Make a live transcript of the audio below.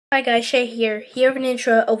Hi guys, Shay here. Here have an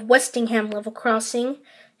intro of Westingham level crossing.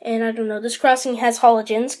 And I don't know, this crossing has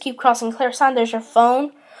halogens. Keep crossing, clear sign, there's your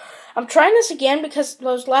phone. I'm trying this again because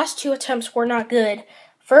those last two attempts were not good.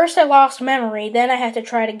 First I lost memory, then I had to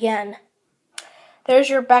try it again. There's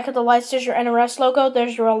your back of the lights, there's your NRS logo,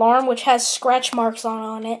 there's your alarm which has scratch marks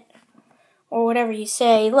on it. Or whatever you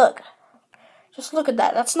say. Look. Just look at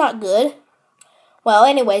that, that's not good. Well,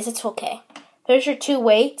 anyways, it's okay. There's your two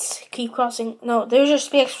weights. Keep crossing. No, there's your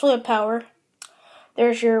SPX fluid power.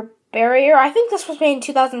 There's your barrier. I think this was made in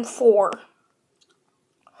 2004.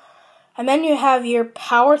 And then you have your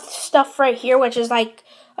power stuff right here, which is like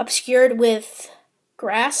obscured with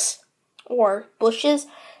grass or bushes.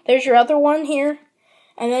 There's your other one here.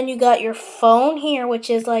 And then you got your phone here, which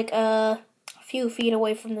is like a few feet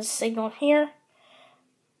away from the signal here.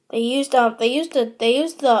 They used the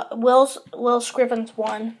Will Scrivens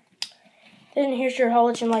one. Then here's your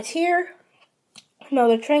halogen lights here.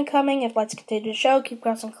 Another train coming. If lights continue to show, keep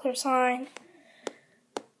crossing, clear sign.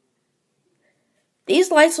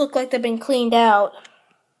 These lights look like they've been cleaned out.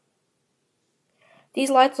 These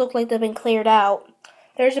lights look like they've been cleared out.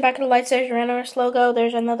 There's the back of the lights. There's your NRS logo.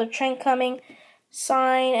 There's another train coming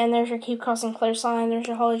sign. And there's your keep crossing, clear sign. There's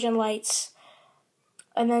your halogen lights.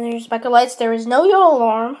 And then there's the back of the lights. There is no yellow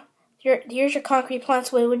alarm. Here's your concrete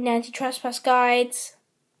plants with wooden anti-trespass guides.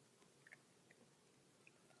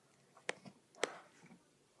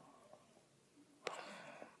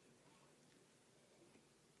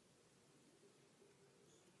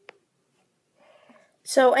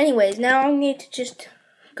 So anyways, now I need to just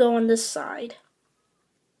go on this side.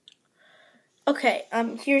 Okay,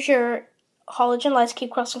 here's your halogen lights,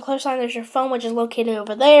 keep crossing, clear sign. There's your phone, which is located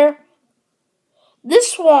over there.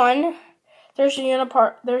 This one, there's your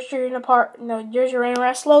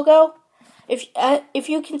NRS logo. If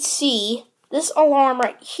you can see, this alarm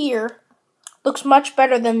right here looks much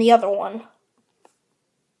better than the other one.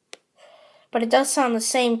 But it does sound the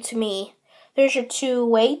same to me. There's your two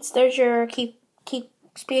weights. There's your keep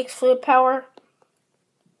SPX fluid power.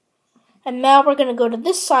 And now we're going to go to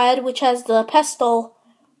this side, which has the pestle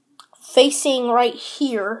facing right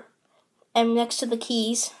here and next to the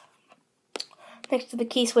keys. Next to the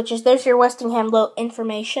key switches, there's your Westingham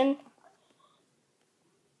information.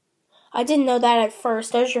 I didn't know that at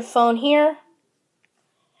first. There's your phone here.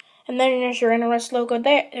 And then there's your NRS logo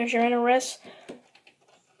there. There's your NRS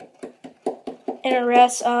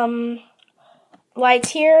lights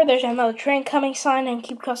here. There's another train coming sign and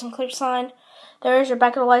keep crossing clear sign. There's your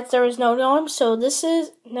back of the lights. There is no alarm, so this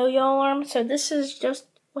is no yellow alarm. So this is just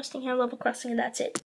Westingham level crossing, and that's it.